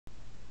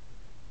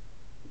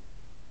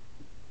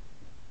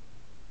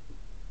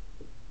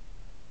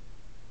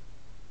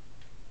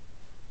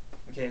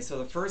Okay, so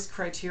the first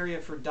criteria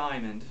for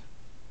Diamond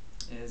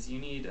is you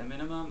need a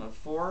minimum of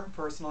 4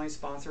 personally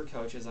sponsored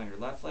coaches on your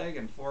left leg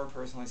and 4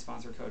 personally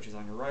sponsored coaches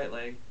on your right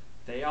leg.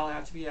 They all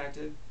have to be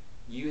active.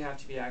 You have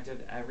to be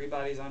active.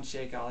 Everybody's on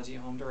Shakeology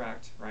Home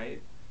Direct,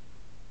 right?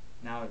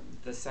 Now,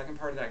 the second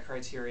part of that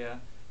criteria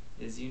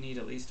is you need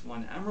at least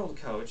 1 Emerald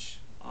coach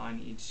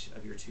on each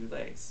of your 2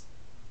 legs.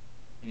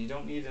 And you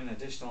don't need an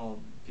additional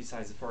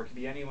besides the 4. It could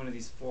be any one of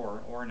these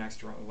 4 or an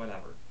extra,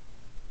 whatever.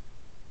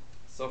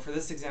 So for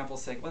this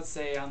example's sake, let's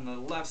say on the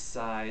left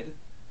side,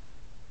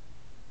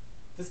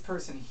 this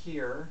person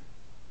here,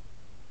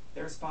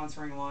 they're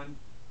sponsoring one.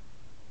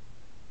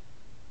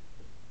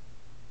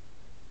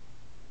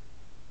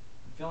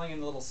 I'm filling in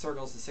the little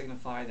circles to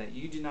signify that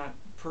you do not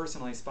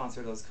personally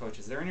sponsor those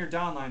coaches. They're in your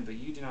downline, but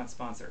you do not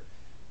sponsor.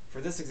 For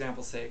this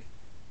example's sake,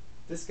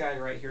 this guy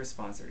right here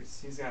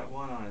sponsors. He's got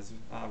one on his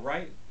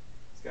right.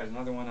 He's got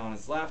another one on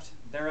his left.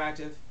 They're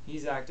active.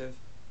 He's active,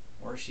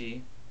 or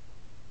she.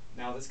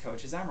 Now this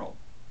coach is Emerald.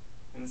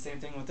 And the same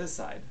thing with this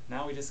side.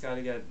 Now we just got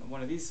to get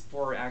one of these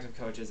 4 active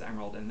coaches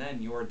Emerald, and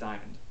then you're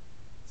Diamond.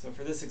 So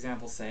for this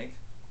example's sake,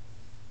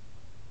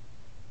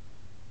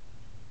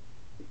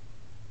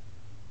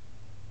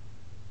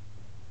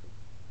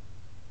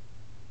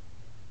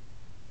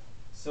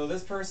 so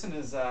this person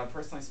is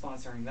personally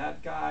sponsoring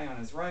that guy on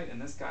his right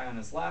and this guy on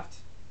his left.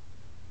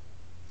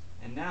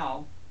 And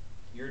now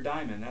you're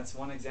Diamond. That's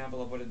one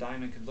example of what a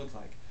diamond could look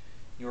like.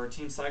 Your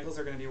team cycles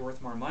are going to be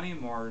worth more money,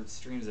 more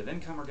streams of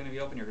income are going to be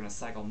open, you're going to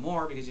cycle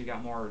more because you've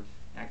got more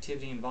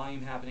activity and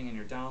volume happening in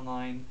your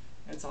downline.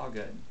 It's all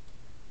good.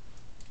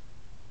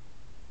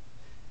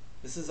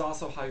 This is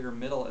also how your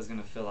middle is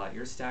going to fill out.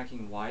 You're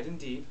stacking wide and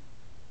deep,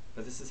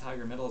 but this is how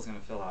your middle is going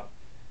to fill out.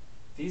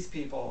 These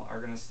people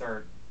are going to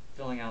start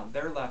filling out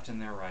their left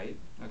and their right,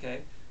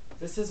 okay?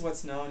 This is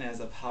what's known as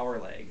a power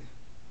leg.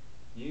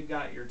 You've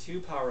got your 2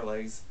 power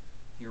legs,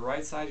 your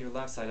right side, your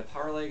left side. A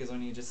power leg is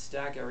when you just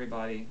stack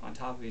everybody on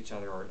top of each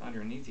other or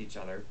underneath each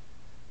other,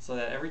 so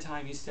that every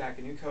time you stack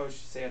a new coach,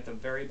 say at the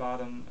very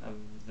bottom of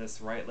this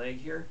right leg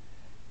here,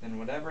 then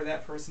whatever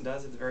that person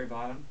does at the very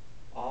bottom,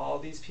 all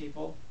these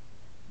people,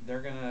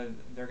 they're gonna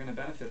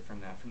benefit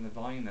from that, from the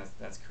volume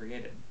that's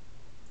created.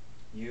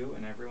 You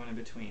and everyone in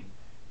between.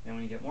 Then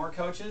when you get more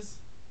coaches,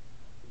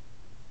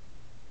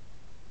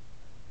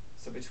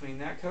 so between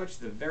that coach,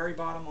 the very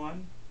bottom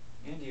one,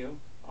 and you,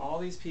 all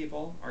these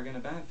people are going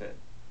to benefit.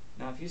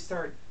 Now if you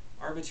start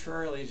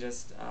arbitrarily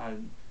just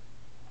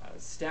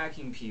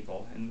stacking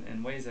people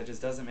in ways that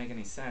just doesn't make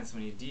any sense,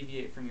 when you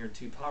deviate from your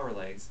 2 power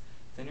legs,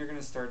 then you're going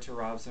to start to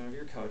rob some of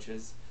your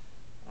coaches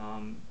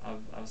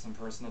of some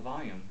personal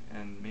volume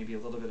and maybe a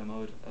little bit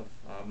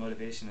of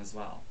motivation as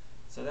well.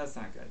 So that's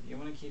not good. You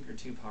want to keep your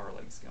 2 power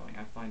legs going.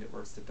 I find it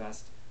works the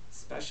best,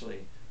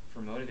 especially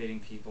for motivating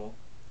people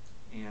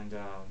and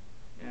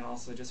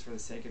also just for the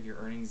sake of your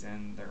earnings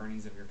and the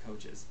earnings of your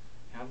coaches.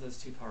 Have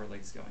those 2 power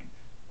legs going.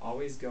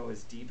 Always go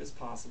as deep as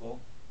possible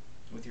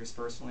with your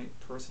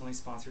personally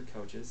sponsored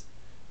coaches,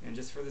 and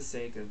just for the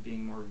sake of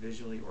being more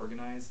visually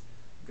organized,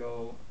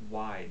 go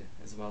wide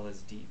as well as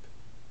deep.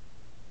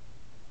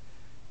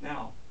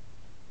 Now,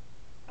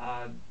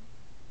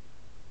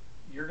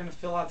 you're going to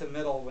fill out the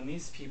middle when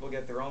these people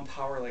get their own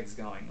power legs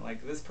going,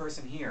 like this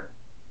person here.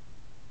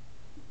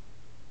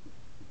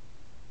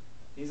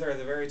 These are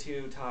the very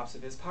 2 tops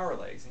of his power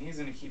legs, and he's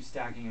going to keep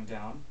stacking them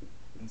down,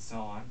 and so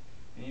on.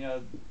 And you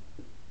know,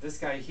 this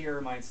guy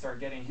here might start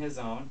getting his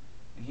own,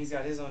 and he's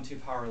got his own 2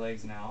 power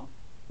legs now,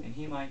 and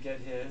he might get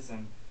his,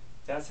 and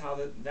that's how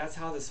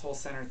this whole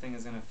center thing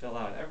is going to fill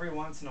out. Every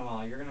once in a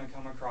while, you're going to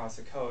come across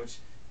a coach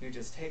who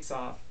just takes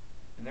off,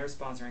 and they're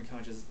sponsoring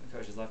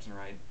coaches left and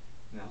right,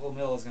 and the whole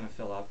middle is going to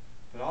fill up.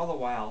 But all the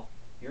while,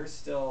 you're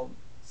still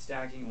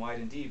stacking wide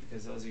and deep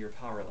because those are your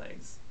power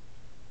legs.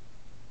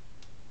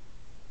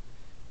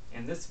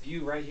 And this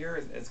view right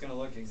here is going to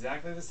look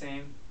exactly the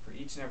same for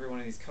each and every one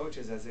of these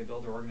coaches as they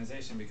build their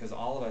organization, because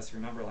all of us,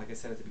 remember, like I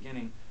said at the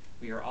beginning,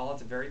 we are all at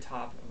the very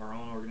top of our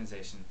own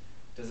organization.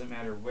 Doesn't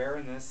matter where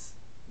in this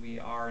we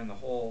are in the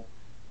whole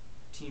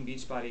Team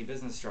Beachbody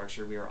business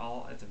structure, we are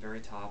all at the very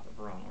top of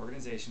our own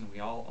organization. We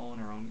all own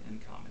our own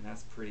income, and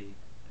that's pretty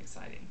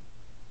exciting.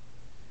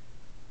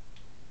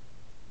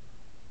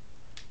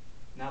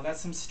 Now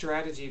that's some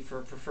strategy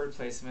for preferred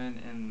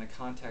placement in the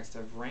context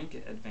of rank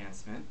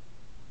advancement.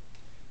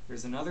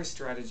 There's another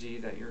strategy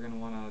that you're going to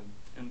want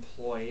to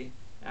employ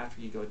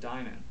after you go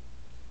diamond.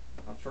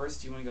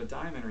 First, you want to go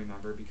diamond,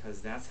 remember,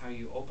 because that's how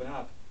you open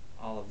up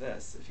all of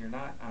this. If you're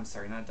not, I'm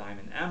sorry, not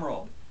diamond,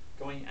 emerald.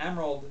 Going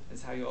emerald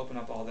is how you open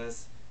up all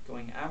this.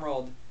 Going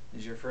emerald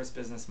is your first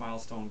business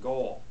milestone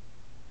goal.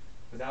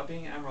 Without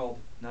being emerald,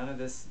 none of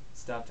this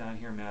stuff down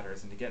here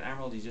matters. And to get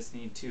emerald, you just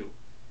need 2. You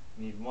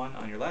need one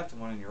on your left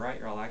and one on your right.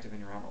 You're all active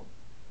and you're emerald.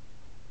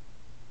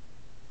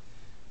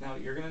 Now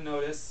you're going to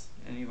notice,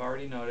 and you've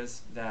already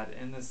noticed, that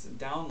in this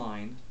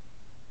downline,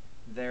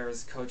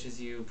 there's coaches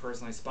you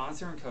personally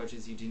sponsor and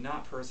coaches you do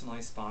not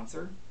personally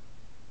sponsor.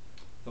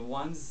 The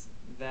ones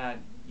that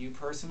you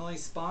personally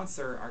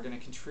sponsor are going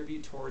to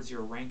contribute towards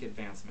your rank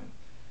advancement.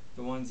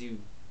 The ones you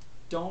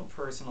don't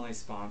personally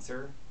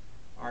sponsor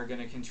are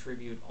going to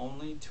contribute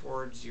only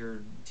towards your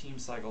team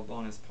cycle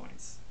bonus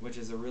points, which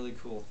is a really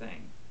cool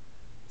thing.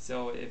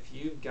 So if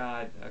you've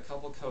got a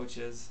couple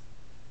coaches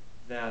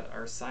that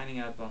are signing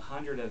up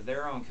 100 of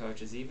their own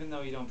coaches, even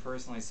though you don't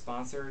personally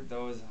sponsor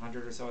those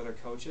 100 or so other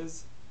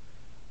coaches,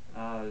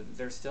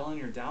 they're still in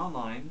your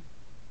downline,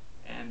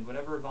 and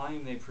whatever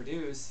volume they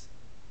produce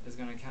is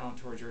going to count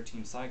towards your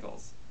team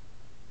cycles.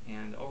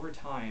 And over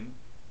time,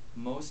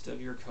 most of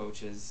your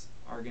coaches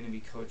are going to be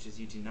coaches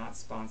you do not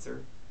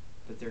sponsor,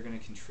 but they're going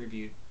to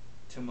contribute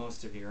to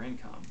most of your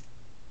income.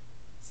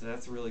 So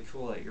that's really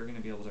cool that you're going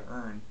to be able to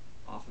earn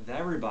off of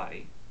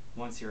everybody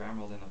once you're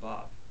Emerald and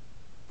above.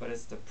 But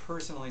it's the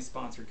personally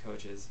sponsored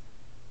coaches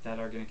that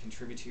are going to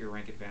contribute to your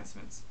rank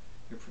advancements.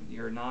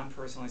 Your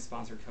non-personally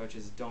sponsored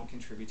coaches don't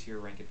contribute to your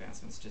rank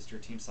advancements, just your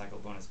team cycle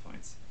bonus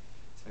points.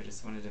 So I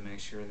just wanted to make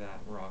sure that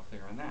we're all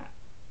clear on that.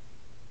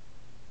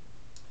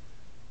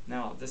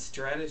 Now, this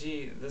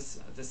strategy,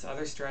 this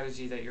other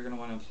strategy that you're going to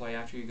want to employ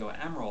after you go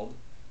Emerald,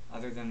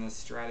 other than the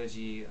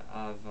strategy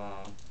of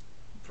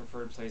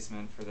preferred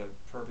placement for the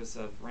purpose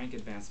of rank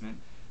advancement,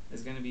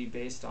 is going to be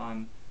based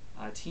on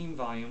team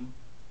volume,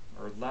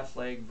 or left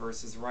leg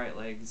versus right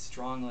leg,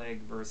 strong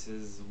leg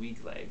versus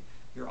weak leg.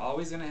 You're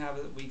always going to have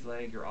a weak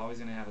leg, you're always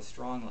going to have a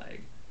strong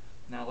leg.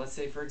 Now let's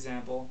say, for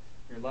example,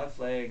 your left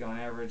leg on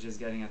average is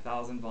getting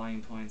 1,000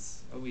 volume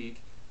points a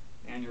week,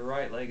 and your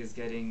right leg is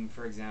getting,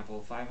 for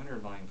example, 500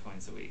 volume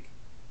points a week.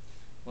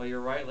 Well,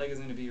 your right leg is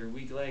going to be your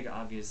weak leg,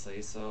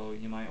 obviously, so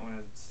you might want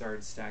to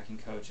start stacking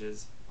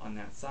coaches on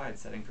that side,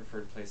 setting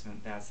preferred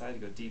placement that side to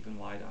go deep and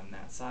wide on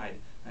that side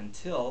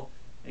until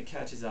it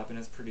catches up and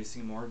is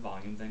producing more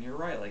volume than your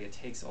right leg. It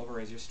takes over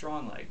as your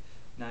strong leg.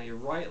 Now your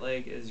right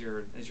leg is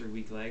your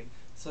weak leg,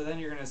 so then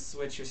you're going to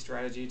switch your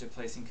strategy to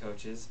placing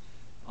coaches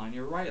on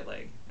your right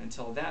leg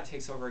until that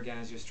takes over again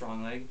as your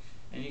strong leg,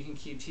 and you can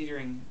keep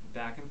teetering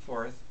back and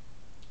forth.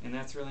 And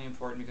that's really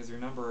important because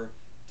remember,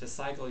 to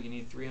cycle you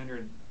need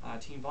 300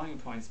 team volume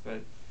points,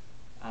 but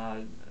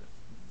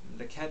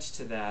the catch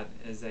to that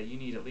is that you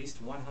need at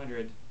least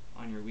 100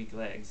 on your weak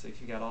leg. So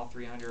if you got all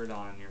 300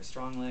 on your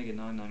strong leg and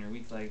none on your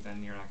weak leg,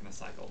 then you're not going to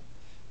cycle.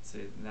 So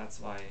that's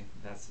why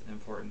that's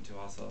important to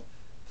also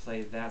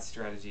play that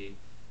strategy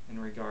in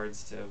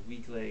regards to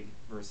weak leg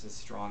versus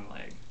strong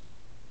leg.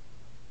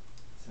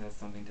 So that's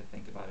something to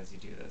think about as you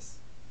do this.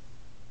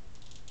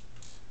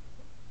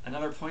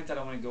 Another point that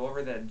I want to go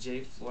over that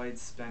Jay Floyd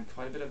spent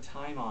quite a bit of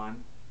time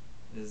on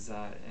is,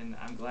 and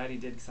I'm glad he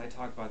did because I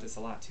talk about this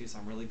a lot too, so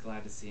I'm really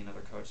glad to see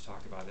another coach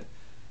talk about it.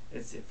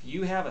 It's if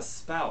you have a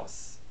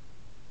spouse,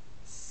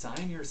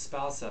 sign your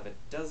spouse up. It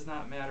does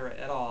not matter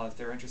at all if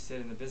they're interested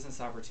in the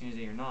business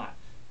opportunity or not.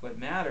 What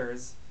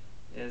matters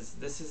is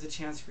this is a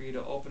chance for you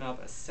to open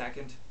up a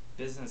second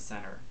business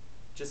center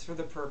just for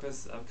the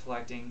purpose of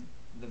collecting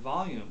the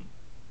volume.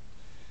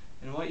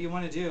 And what you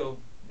want to do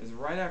is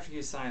right after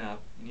you sign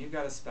up and you've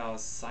got a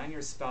spouse, sign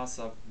your spouse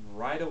up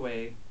right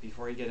away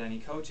before you get any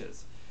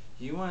coaches.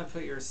 You want to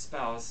put your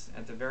spouse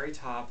at the very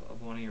top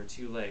of one of your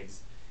two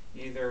legs,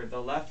 either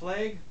the left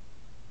leg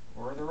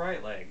or the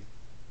right leg.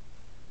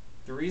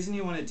 The reason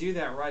you want to do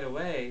that right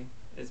away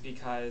is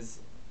because,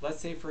 let's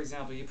say for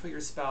example, you put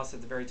your spouse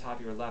at the very top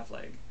of your left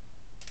leg.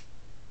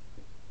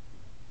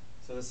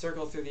 So the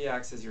circle through the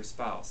X is your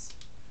spouse.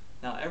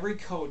 Now every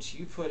coach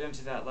you put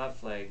into that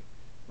left leg,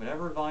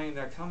 whatever volume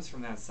that comes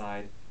from that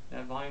side,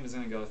 that volume is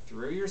going to go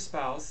through your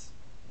spouse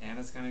and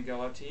it's going to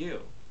go up to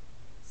you.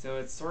 So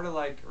it's sort of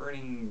like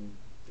earning,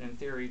 in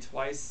theory,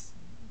 twice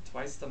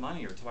the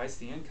money or twice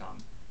the income.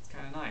 It's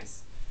kind of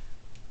nice.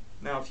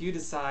 Now if you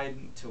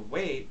decide to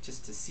wait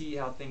just to see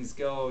how things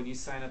go and you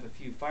sign up a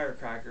few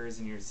firecrackers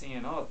and you're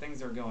seeing, oh,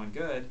 things are going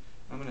good,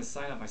 I'm going to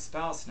sign up my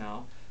spouse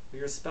now, well,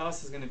 your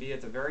spouse is going to be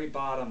at the very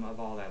bottom of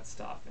all that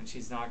stuff and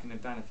she's not going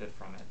to benefit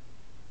from it.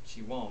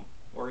 She won't,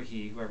 or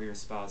he, whoever your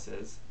spouse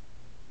is.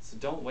 So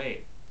don't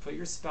wait. Put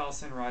your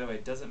spouse in right away.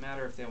 It doesn't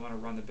matter if they want to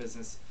run the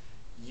business.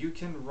 You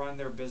can run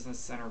their business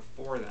center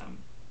for them.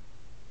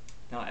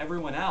 Now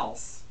everyone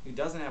else who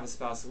doesn't have a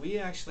spouse, we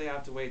actually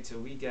have to wait till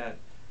we get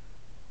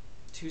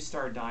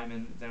 2-star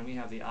diamond, then we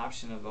have the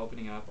option of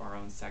opening up our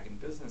own second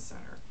business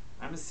center.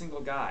 I'm a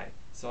single guy,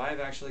 so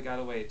I've actually got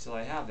to wait till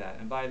I have that.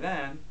 And by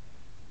then,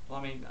 well,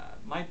 I mean,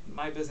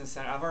 my business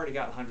center, I've already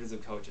got hundreds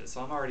of coaches,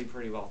 so I'm already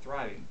pretty well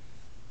thriving.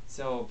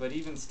 So, but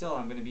even still,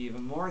 I'm going to be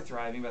even more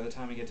thriving by the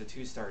time I get to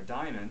 2-star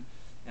diamond,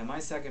 and my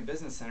second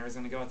business center is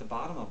going to go at the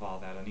bottom of all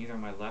that on either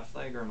my left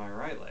leg or my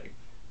right leg.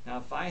 Now,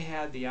 if I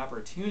had the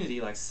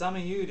opportunity, like some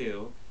of you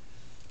do,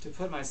 to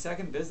put my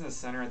second business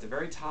center at the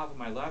very top of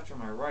my left or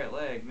my right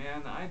leg,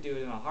 man, I'd do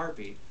it in a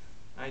heartbeat.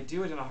 I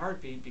do it in a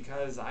heartbeat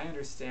because I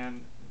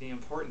understand the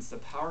importance, the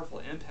powerful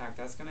impact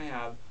that's going to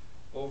have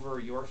over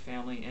your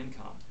family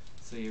income.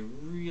 So you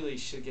really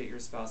should get your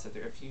spouse up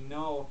there. If you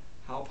know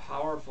how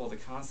powerful the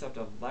concept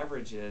of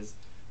leverage is,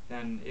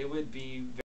 then it would be